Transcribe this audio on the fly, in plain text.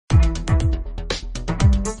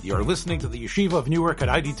You're listening to the Yeshiva of Newark at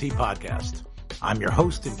IDT podcast. I'm your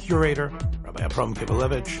host and curator, Rabbi Abram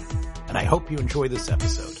Kibalevich, and I hope you enjoy this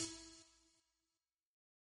episode.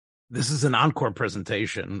 This is an encore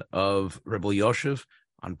presentation of Rebbe Yoshev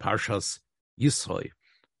on Parshas Yisroi,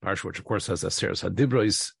 Parsha which of course has Aseres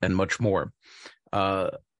HaDibros and much more.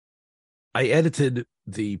 I edited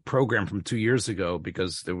the program from 2 years ago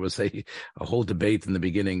because there was a whole debate in the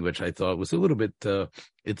beginning, which I thought was a little bit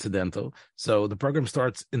incidental. So the program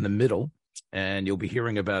starts in the middle, and you'll be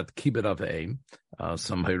hearing about Kibbut Avei,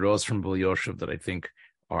 some heroes from Rebbe Yoshev that I think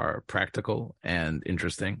are practical and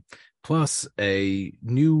interesting, plus a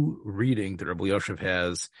new reading that Rebbe Yoshev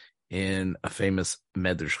has in a famous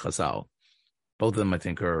Medrash Chazal. Both of them, I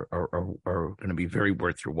think, are going to be very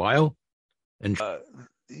worth your while. And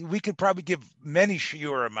we could probably give many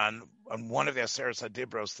shiurim on one of the Aseres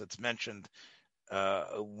HaDibros that's mentioned,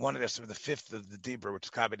 one of the fifth of the Dibur, which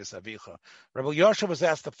is Kabbalas Avicha. Rebbe Yoshev was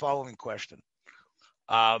asked the following question.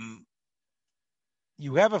 You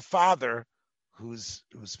have a father who's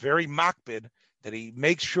very makbid, that he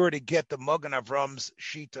makes sure to get the Mogen Avram's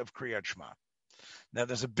sheet of Kriyat Shema. Now,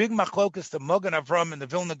 there's a big machlokas, the Mogen Avram and the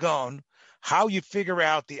Vilna Gaon, how you figure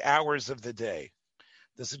out the hours of the day.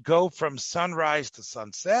 Does it go from sunrise to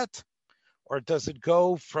sunset, or does it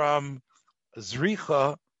go from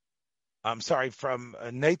Zricha, from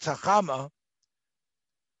Netzachama?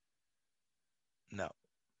 No.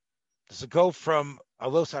 Does it go from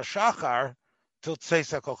Alos HaShachar till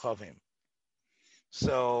Tzeis HaKochavim?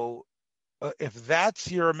 So if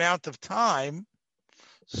that's your amount of time,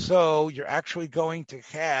 so you're actually going to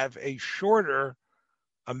have a shorter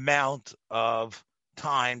amount of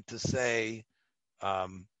time to say,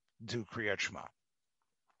 do Kriyat Shema,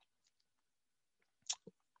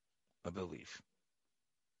 I believe.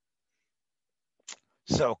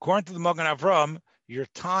 So according to the Mogen Avram, your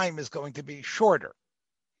time is going to be shorter.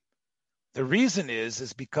 The reason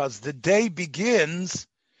is because the day begins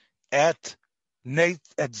at Olot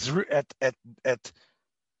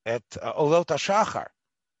HaShachar.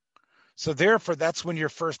 So therefore, that's when your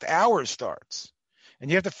first hour starts.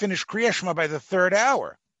 And you have to finish Kriyat Shema by the third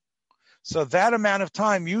hour. So that amount of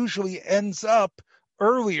time usually ends up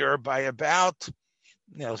earlier by about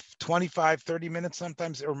 25, 30 minutes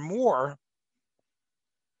sometimes or more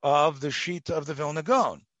of the sheet of the Vilna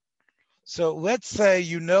Gaon. So let's say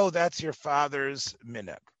that's your father's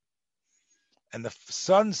minhag, and the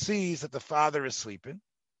son sees that the father is sleeping,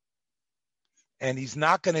 and he's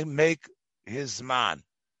not going to make his zman.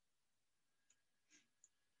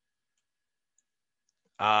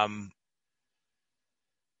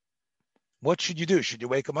 What should you do? Should you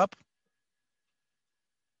wake him up?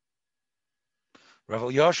 Rebbe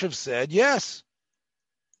Yoshev said, yes.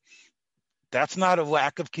 That's not a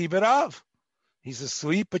lack of kibbut av. He's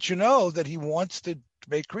asleep, but you know that he wants to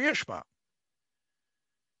make Kriyat Shema.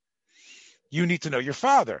 You need to know your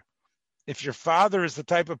father. If your father is the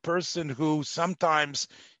type of person who sometimes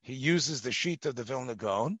he uses the sheet of the Vilna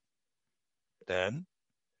Gaon, then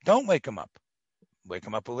don't wake him up. Wake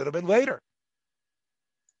him up a little bit later.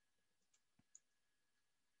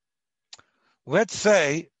 Let's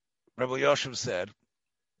say, Rebbe Yoshev said,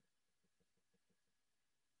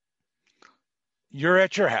 you're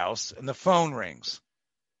at your house and the phone rings.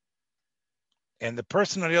 And the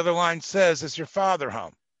person on the other line says, is your father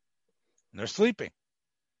home? And they're sleeping.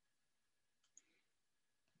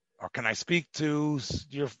 Or can I speak to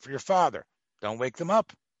your father? Don't wake them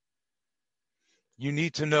up. You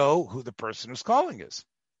need to know who the person who's calling is.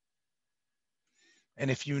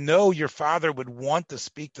 And if you know your father would want to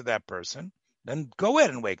speak to that person, then go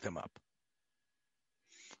ahead and wake them up.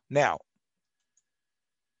 Now,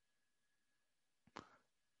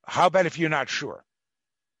 how about if you're not sure?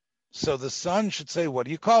 So the son should say, what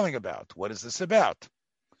are you calling about? What is this about?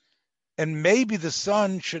 And maybe the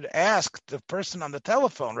son should ask the person on the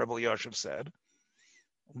telephone, Rebbe Yoshev said,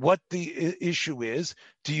 what the issue is.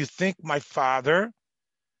 Do you think my father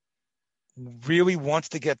really wants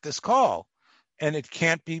to get this call? And it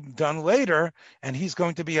can't be done later, and he's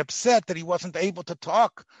going to be upset that he wasn't able to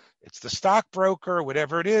talk. It's the stockbroker,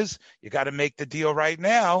 whatever it is. You got to make the deal right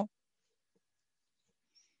now.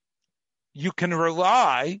 You can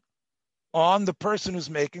rely on the person who's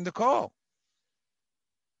making the call.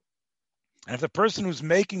 And if the person who's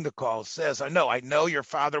making the call says, I know your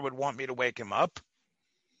father would want me to wake him up,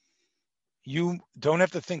 you don't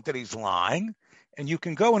have to think that he's lying, and you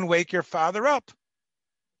can go and wake your father up.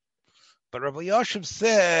 But Rabbi Yoshev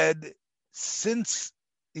said, since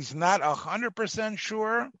he's not 100%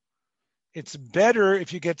 sure, it's better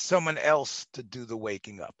if you get someone else to do the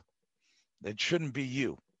waking up. It shouldn't be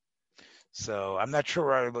you. So I'm not sure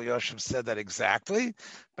why Rabbi Yosef said that exactly,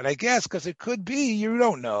 but I guess because it could be, you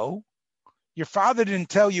don't know. Your father didn't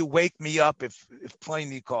tell you, wake me up if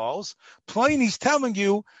Pliny calls. Pliny's telling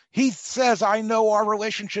you, he says, I know our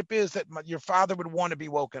relationship is that your father would want to be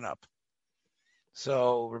woken up.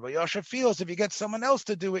 So Rabbi Yosef feels if you get someone else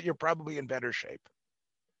to do it, you're probably in better shape.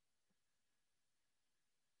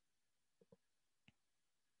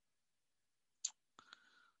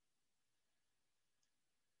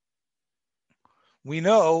 We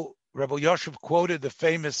know Rabbi Yosef quoted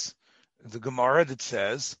the Gemara that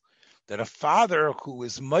says that a father who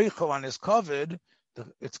is meichel on his kavod,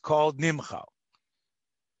 it's called nimchal.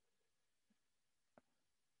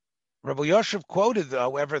 Rabbi Yosef quoted,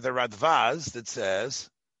 however, the Radvaz that says,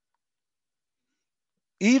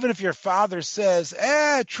 even if your father says,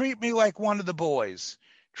 treat me like one of the boys,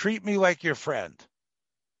 treat me like your friend.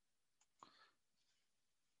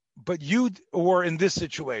 But or in this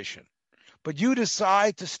situation, but you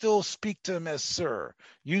decide to still speak to him as sir.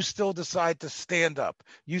 You still decide to stand up.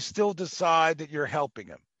 You still decide that you're helping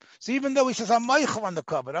him. So even though he says, I'm meichel on the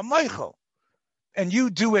kavod, I'm meichel, and you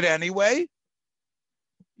do it anyway,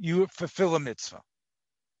 you fulfill a mitzvah.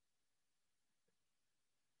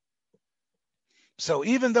 So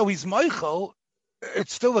even though he's meichel,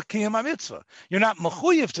 it's still a kiyum mitzvah. You're not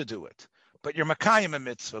mechuyev to do it, but you're makayim a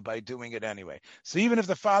mitzvah by doing it anyway. So even if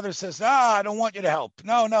the father says, I don't want you to help.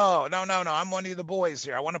 No, I'm one of the boys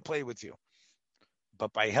here. I want to play with you.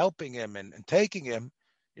 But by helping him and taking him,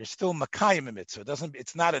 you're still makayim a mitzvah.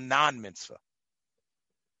 It's not a non-mitzvah.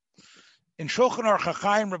 In Shulchan Aruch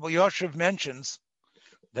HaChaim, Rabbi Yosef mentions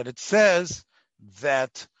that it says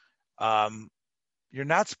that you're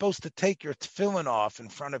not supposed to take your tefillin off in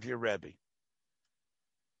front of your Rebbe.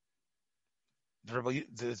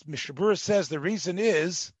 The Mishnah Berurah says the reason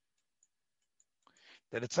is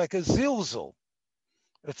that it's like a zilzul.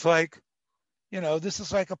 It's like, this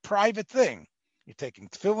is like a private thing. You're taking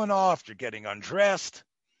tefillin off, you're getting undressed.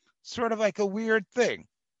 Sort of like a weird thing.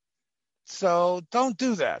 So don't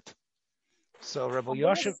do that. So Rabbi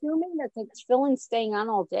Yosef, assuming that the tefillin's staying on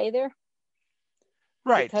all day there,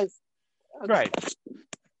 right? Because, okay. Right.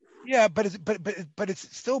 Yeah, but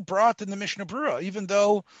it's still brought in the Mishnah Berurah, even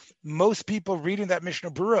though most people reading that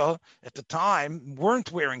Mishnah Berurah at the time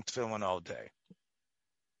weren't wearing tefillin all day.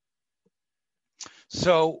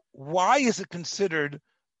 So why is it considered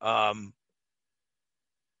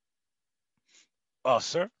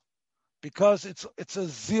usher? Because it's a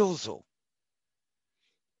zilzul.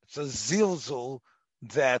 It's a zilzul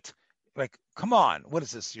that, like, come on, what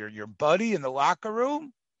is this? Your buddy in the locker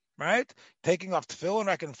room, right? Taking off tefillin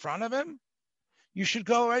right in front of him. You should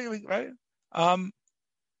go, right?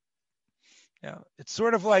 It's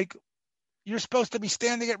sort of like you're supposed to be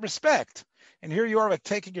standing at respect, and here you are, like,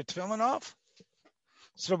 taking your tefillin off.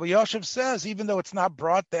 So Rabbi Yosef says, even though it's not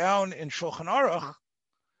brought down in Shulchan Aruch,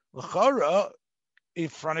 l'chara, in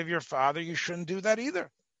front of your father, you shouldn't do that either.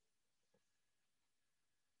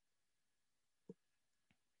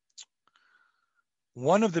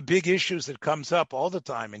 One of the big issues that comes up all the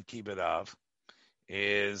time in Kibbutz Av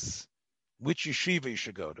is which yeshiva you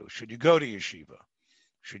should go to. Should you go to yeshiva?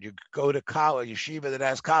 Should you go to college, yeshiva that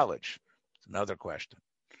has college? It's another question.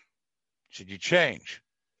 Should you change?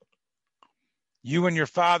 You and your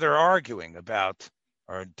father are arguing about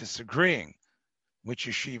or disagreeing which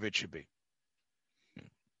yeshiva it should be.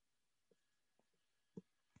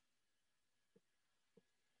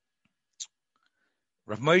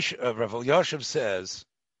 Rav Yosef says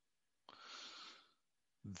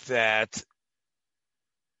that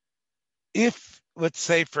if, let's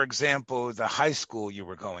say, for example, the high school you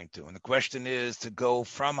were going to, and the question is to go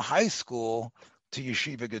from high school to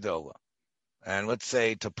Yeshiva Gedola, and let's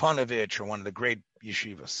say to Panovich or one of the great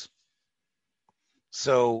yeshivas.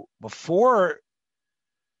 So before,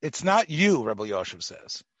 it's not you, Rabbi Yosef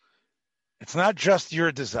says. It's not just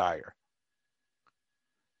your desire.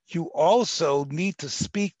 You also need to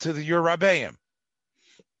speak to your Rabbeim.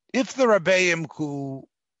 If the Rabbeim who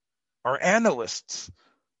are analysts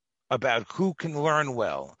about who can learn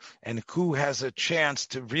well and who has a chance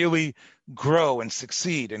to really grow and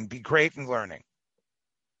succeed and be great in learning,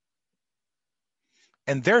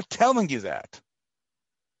 and they're telling you that.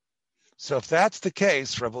 So if that's the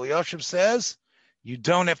case, Rabbi Yosef says, you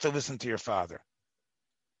don't have to listen to your father.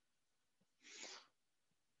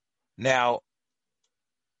 Now,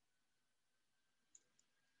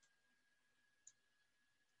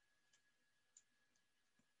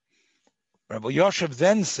 Rabbi Yosef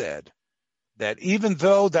then said that even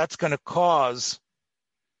though that's going to cause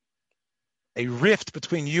a rift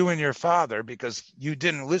between you and your father because you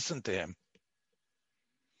didn't listen to him,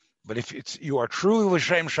 but if you are truly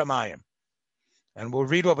l'shem shamayim, And we'll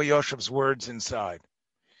read Rabbi Yoshev's words inside.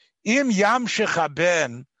 Im yamshich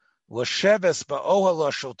haben l'sheves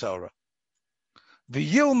ba'ohel shel Torah,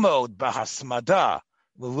 v'yilmod b'hasmada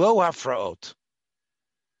v'lo hafraot.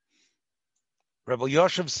 Rabbi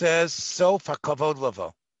Yoshev says, Sof hakavod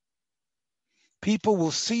lavo. People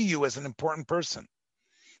will see you as an important person.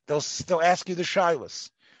 They'll ask you the shilas.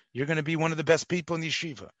 You're going to be one of the best people in the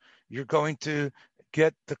yeshiva. You're going to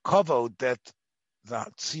get the kavod that the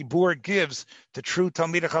tzibur gives to true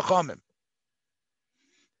Talmidei Chachamim.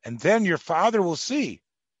 And then your father will see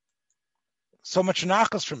so much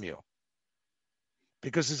nachas from you,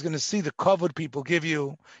 because he's going to see the kavod people give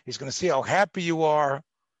you. He's going to see how happy you are.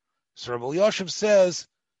 So Rabbi Yoshev says,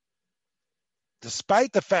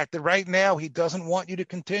 despite the fact that right now he doesn't want you to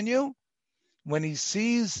continue, when he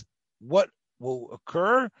sees what will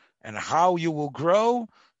occur and how you will grow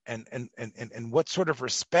and what sort of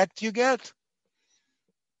respect you get,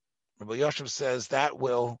 Rabbi Yoshev says that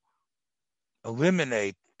will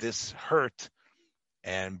eliminate this hurt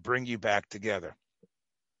and bring you back together.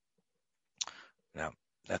 Now,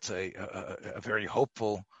 that's a very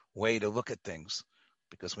hopeful way to look at things,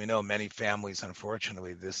 because we know many families,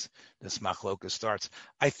 unfortunately, this machloka starts.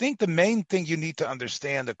 I think the main thing you need to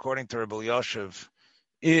understand, according to Rabbi Yoshev,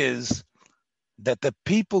 is that the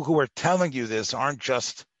people who are telling you this aren't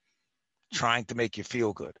just trying to make you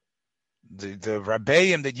feel good. The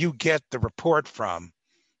Rabbeim that you get the report from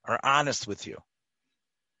are honest with you.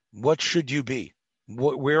 What should you be?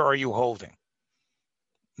 Where are you holding?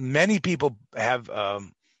 Many people have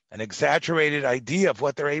an exaggerated idea of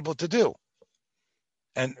what they're able to do.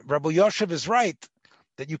 And Rabbi Yoshev is right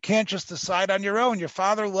that you can't just decide on your own. Your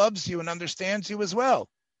father loves you and understands you as well.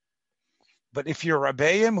 But if you're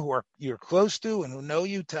Rabbeim who you're close to and who know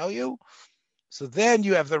you, tell you, so then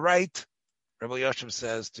you have the right, Rabbi Yoshev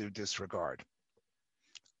says, to disregard.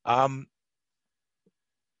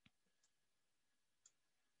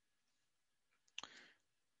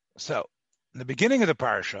 So, in the beginning of the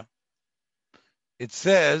parsha, it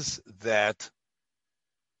says that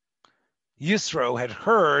Yisro had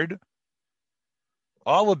heard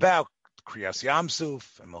all about Kriyas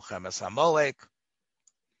Yamsuf and Milchemes Amalek,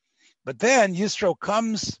 but then Yisro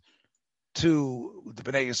comes to the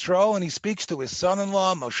Bnei Yisrael and he speaks to his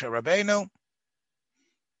son-in-law Moshe Rabbeinu,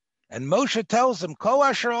 and Moshe tells him, Kol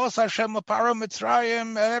asher osa Hashem l'paro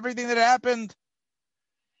Mitzrayim, everything that happened.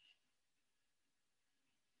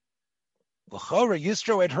 L'chora,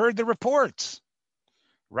 Yisro had heard the reports.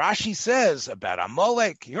 Rashi says about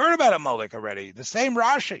Amalek, you heard about Amalek already, the same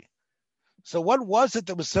Rashi. So what was it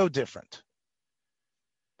that was so different?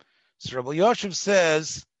 So Rabbi Yoshev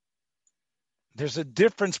says there's a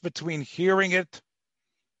difference between hearing it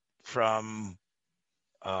from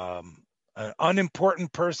an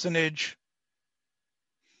unimportant personage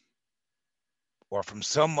or from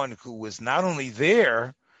someone who was not only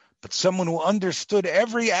there, but someone who understood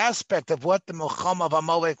every aspect of what the Milchama of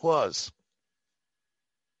Amalek was.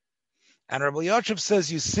 And Rabbi Yoshev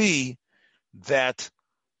says, you see, that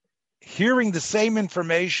hearing the same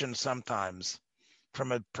information sometimes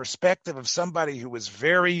from a perspective of somebody who was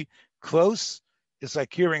very close is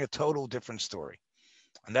like hearing a total different story.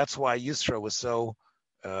 And that's why Yisro was so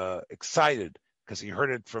excited, because he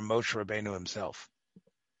heard it from Moshe Rabbeinu himself.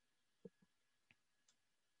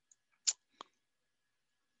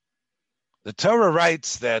 The Torah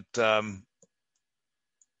writes that the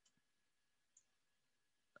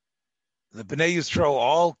Bnei Yisrael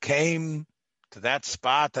all came to that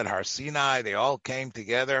spot at Har Sinai. They all came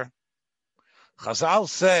together. Chazal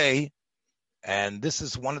say, and this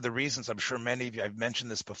is one of the reasons, I'm sure many of you, I've mentioned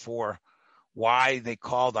this before, why they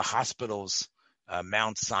call the hospitals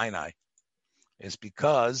Mount Sinai, is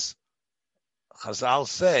because Chazal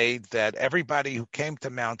say that everybody who came to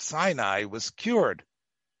Mount Sinai was cured.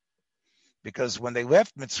 Because when they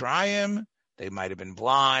left Mitzrayim, they might have been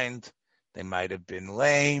blind, they might have been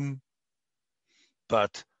lame,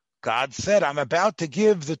 but God said, I'm about to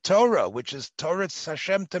give the Torah, which is Torah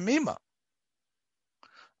Hashem Tamima.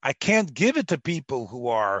 I can't give it to people who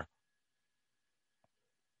are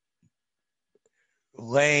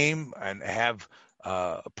lame and have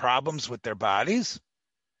problems with their bodies.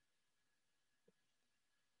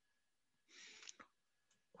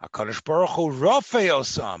 HaKadosh Baruch Hu Rofei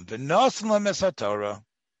Osam V'nosen Lemes HaTorah.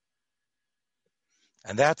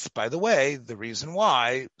 And that's, by the way, the reason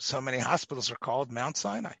why so many hospitals are called Mount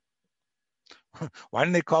Sinai. Why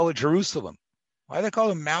didn't they call it Jerusalem? Why do they call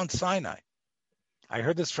it Mount Sinai? I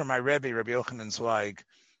heard this from my Rebbe, Rabbi Yochanan Zweig,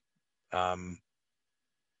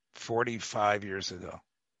 45 years ago.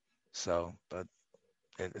 So, but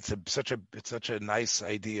it's such a nice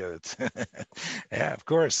idea. Yeah, of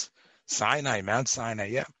course. Sinai, Mount Sinai,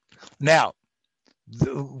 yeah. Now,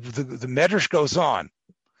 the Medrash goes on.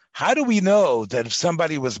 How do we know that if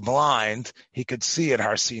somebody was blind, he could see at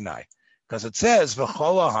Har Sinai? Because it says,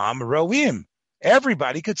 V'cholaham roim.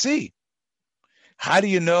 Everybody could see. How do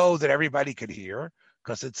you know that everybody could hear?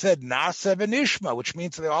 Because it said Nasa v'nishma, which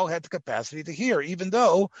means they all had the capacity to hear, even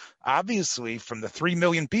though, obviously, from the 3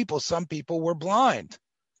 million people, some people were blind.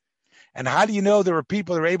 And how do you know there were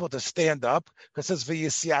people that were able to stand up? Because it says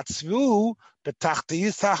v'yisyatzvu b'tachti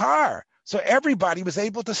sahar. So everybody was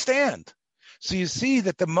able to stand. So you see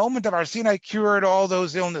that the moment of Har Sinai cured all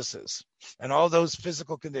those illnesses and all those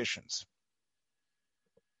physical conditions.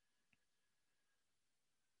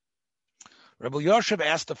 Rebbe Yoshev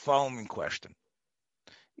asked the following question.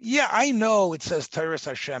 Yeah, I know it says Teres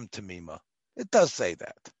Hashem Tamima. It does say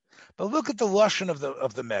that. But look at the lashon of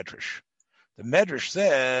the Medrash. The Medrash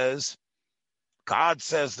says, God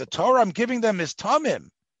says the Torah I'm giving them is Tamim.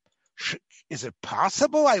 Is it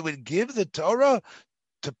possible I would give the Torah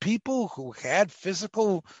to people who had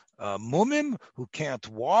physical mumim, who can't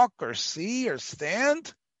walk or see or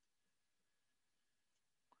stand?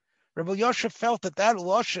 Rebbe Yoshev felt that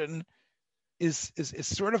lashon is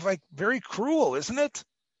sort of like very cruel, isn't it?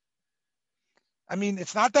 I mean,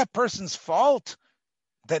 it's not that person's fault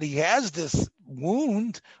that he has this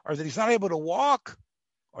wound or that he's not able to walk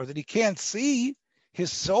or that he can't see.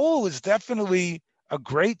 His soul is definitely a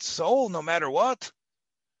great soul no matter what.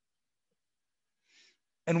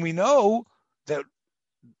 And we know that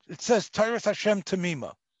it says Teres Hashem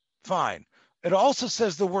Tamima. Fine. It also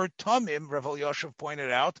says the word Tamim, Rav Yoshev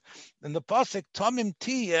pointed out, in the pasuk, Tamim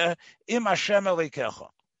Tiyeh im Hashem Elokecha.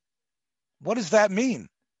 What does that mean?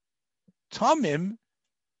 Tamim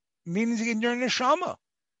means in your neshama,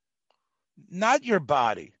 not your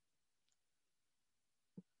body.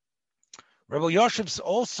 Rav Yoshev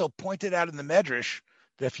also pointed out in the Medrash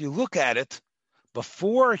that if you look at it,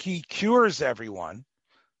 before he cures everyone,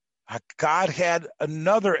 God had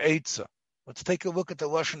another Eitzah. Let's take a look at the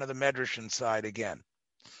lashon of the Medrash inside again.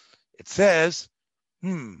 It says,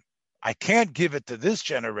 I can't give it to this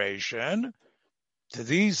generation, to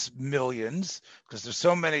these millions, because there's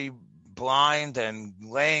so many blind and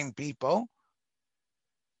lame people.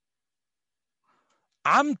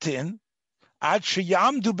 Amtin ad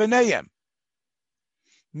sheyamdu b'neihem.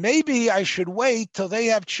 Maybe I should wait till they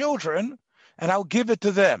have children and I'll give it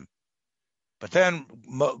to them. But then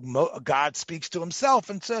God speaks to himself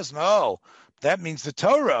and says, no, that means the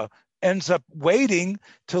Torah ends up waiting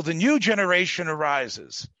till the new generation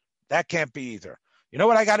arises. That can't be either. You know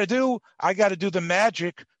what I got to do? I got to do the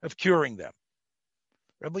magic of curing them.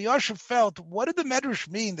 Rabbi Yoshev felt, what did the Medrash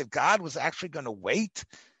mean that God was actually going to wait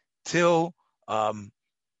till the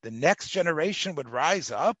next generation would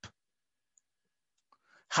rise up?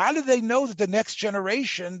 How do they know that the next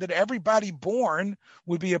generation, that everybody born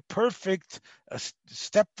would be a perfect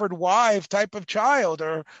Stepford wife type of child,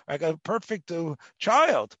 or like a perfect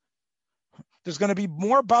child? There's going to be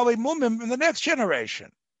more Balei Mumim in the next generation.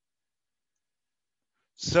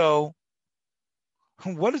 So,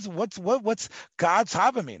 what's God's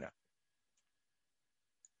Havamina?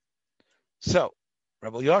 So,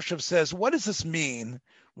 Rabbi Yoshev says, what does this mean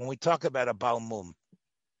when we talk about a Baal Mum?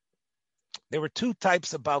 There were two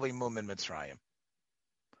types of Balei Mum in Mitzrayim.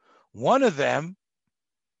 One of them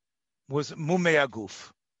was Mumei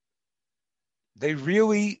Aguf. They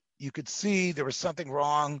really, you could see there was something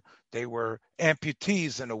wrong. They were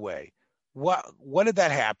amputees in a way. What did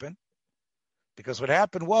that happen? Because what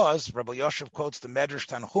happened was, Rabbi Yoshev quotes the Medrash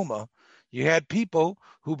Tanhuma, you had people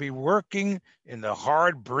who'd be working in the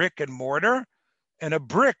hard brick and mortar, and a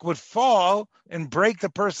brick would fall and break the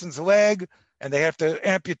person's leg, and they have to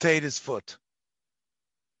amputate his foot.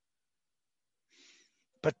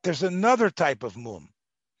 But there's another type of mum.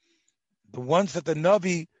 The ones that the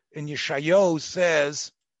Navi in Yeshayahu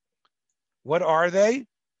says, what are they?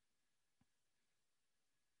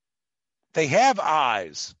 They have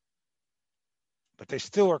eyes, but they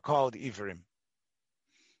still are called Ivrim.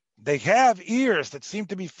 They have ears that seem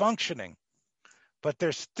to be functioning, but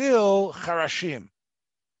they're still Charashim.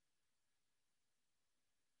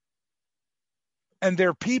 And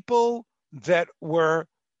they're people that were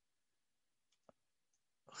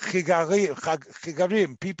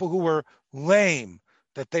chigarim, people who were lame,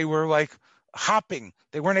 that they were like hopping.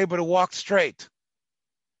 They weren't able to walk straight.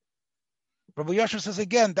 Rabbi Yoshev says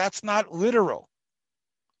again, that's not literal.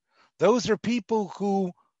 Those are people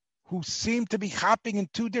who seem to be hopping in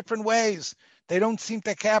two different ways. They don't seem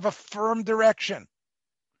to have a firm direction.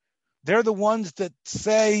 They're the ones that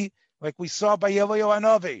say, like we saw by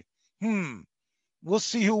Eliyahu Hanavi, we'll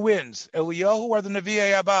see who wins, Eliyahu or the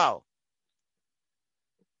Nevi'ei Abal.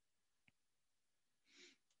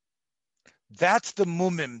 That's the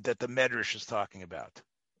mumim that the Medrash is talking about.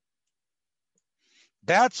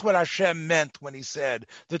 That's what Hashem meant when he said,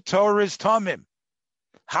 the Torah is tamim.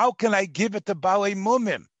 How can I give it to Balei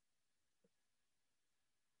Mumim?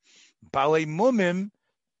 Balei Mumim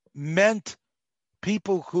meant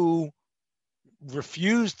people who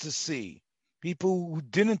refused to see, people who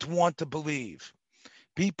didn't want to believe,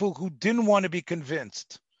 people who didn't want to be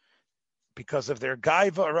convinced because of their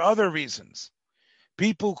gaiva or other reasons,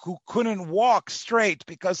 people who couldn't walk straight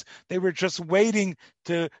because they were just waiting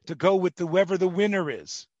to go with whoever the winner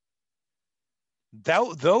is.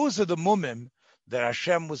 Those are the mumim that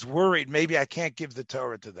Hashem was worried, maybe I can't give the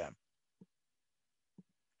Torah to them.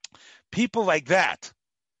 People like that,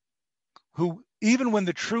 who even when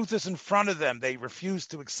the truth is in front of them, they refuse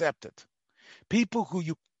to accept it. People who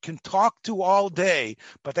you can talk to all day,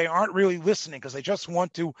 but they aren't really listening because they just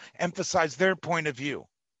want to emphasize their point of view.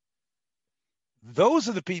 Those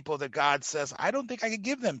are the people that God says, I don't think I can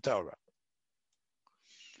give them Torah.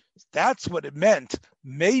 That's what it meant.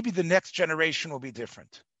 Maybe the next generation will be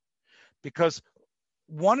different. Because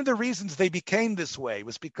one of the reasons they became this way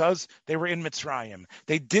was because they were in Mitzrayim.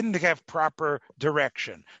 They didn't have proper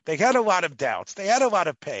direction. They had a lot of doubts. They had a lot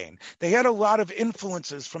of pain. They had a lot of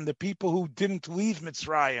influences from the people who didn't leave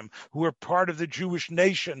Mitzrayim, who were part of the Jewish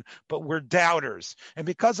nation, but were doubters. And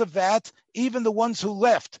because of that, even the ones who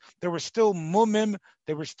left, there were still mumim,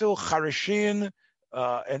 there were still charishin,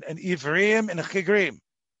 and ivrim and chigrim.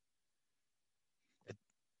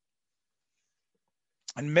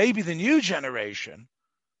 And maybe the new generation,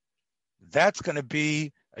 that's going to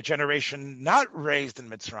be a generation not raised in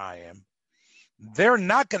Mitzrayim. They're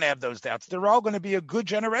not going to have those doubts. They're all going to be a good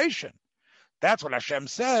generation. That's what Hashem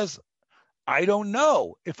says. I don't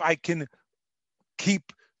know if I can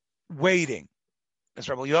keep waiting. As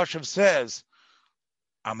Rabbi Yoshev says,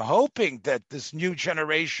 I'm hoping that this new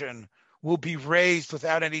generation will be raised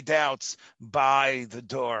without any doubts by the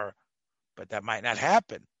door, but that might not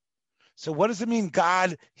happen. So what does it mean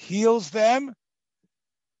God heals them?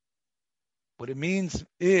 What it means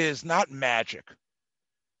is not magic.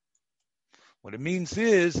 What it means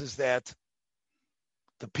is that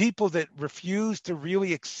the people that refused to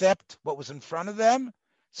really accept what was in front of them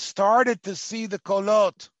started to see the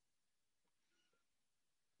kolot.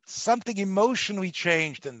 Something emotionally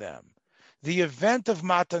changed in them. The event of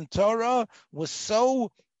Matan Torah was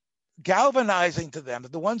so galvanizing to them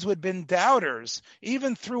that the ones who had been doubters,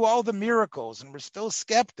 even through all the miracles and were still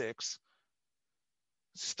skeptics,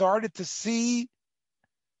 started to see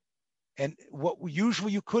and what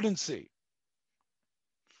usually you couldn't see.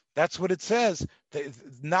 That's what it says.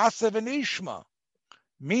 Nasav and Ishma,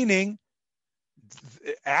 meaning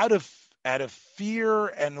out of fear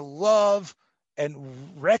and love and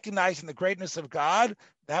recognizing the greatness of God,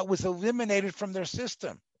 that was eliminated from their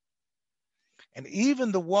system. And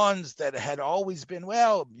even the ones that had always been,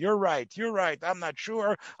 well, you're right, I'm not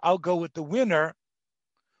sure, I'll go with the winner.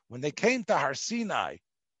 When they came to Har Sinai,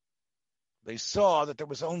 they saw that there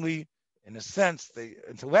was only, in a sense, they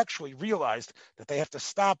intellectually realized that they have to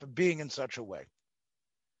stop being in such a way.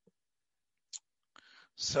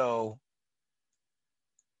 So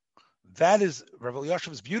that is Rav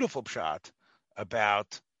Elyashiv's beautiful pshat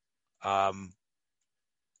about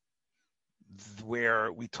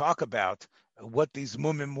where we talk about what these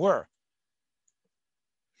mumim were.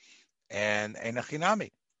 And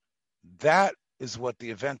Einachinami. That is what the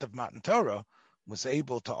event of Matan Torah was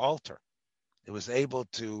able to alter. It was able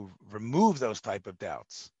to remove those type of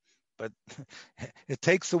doubts. But it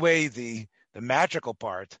takes away the magical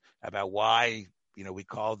part about why, we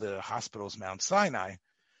call the hospitals Mount Sinai.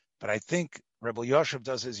 But I think Rebbe Yoshev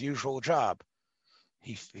does his usual job.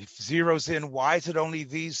 He zeroes in, why is it only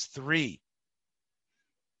these three?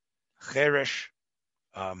 Cheresh,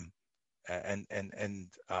 and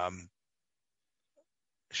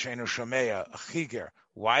Shenu Shomea, Chiger.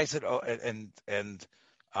 Why is it? And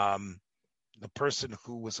the person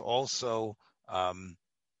who was also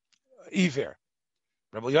Iver.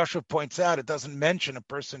 Rabbi Yoshev points out it doesn't mention a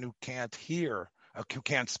person who can't hear, who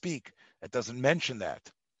can't speak. It doesn't mention that.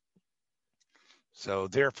 So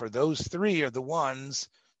therefore, those three are the ones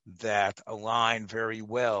that align very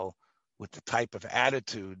well with the type of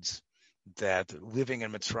attitudes that living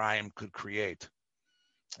in Mitzrayim could create.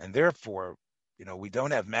 And therefore, we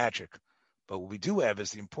don't have magic, but what we do have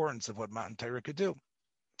is the importance of what Matan Torah could do.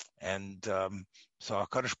 And so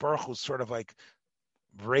HaKadosh Baruch Hu sort of like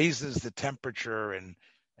raises the temperature and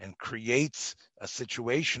creates a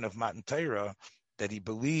situation of Matan Torah that he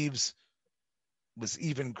believes was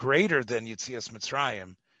even greater than Yetzias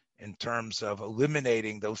Mitzrayim in terms of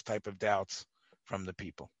eliminating those type of doubts from the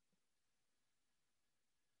people.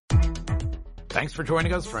 Thanks for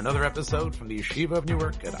joining us for another episode from the Yeshiva of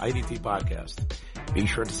Newark at IDT Podcast. Be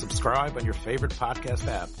sure to subscribe on your favorite podcast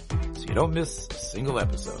app so you don't miss a single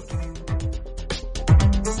episode.